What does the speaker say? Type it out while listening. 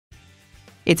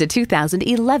It's a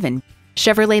 2011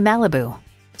 Chevrolet Malibu.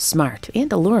 Smart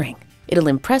and alluring, it'll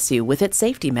impress you with its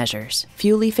safety measures,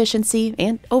 fuel efficiency,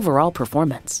 and overall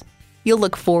performance. You'll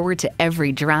look forward to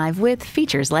every drive with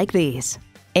features like these: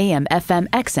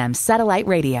 AM/FM/XM satellite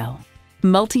radio,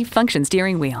 multi-function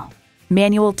steering wheel,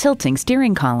 manual tilting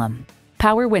steering column,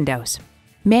 power windows,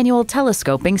 manual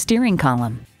telescoping steering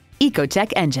column,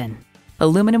 ECOTEC engine,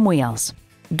 aluminum wheels,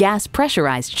 gas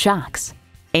pressurized shocks,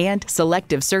 and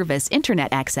selective service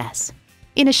internet access.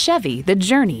 In a Chevy, the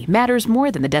journey matters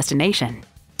more than the destination.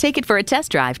 Take it for a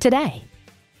test drive today.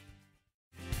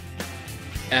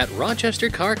 At Rochester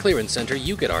Car Clearance Center,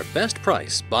 you get our best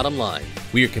price, bottom line.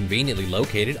 We are conveniently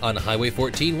located on Highway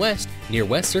 14 West near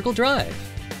West Circle Drive.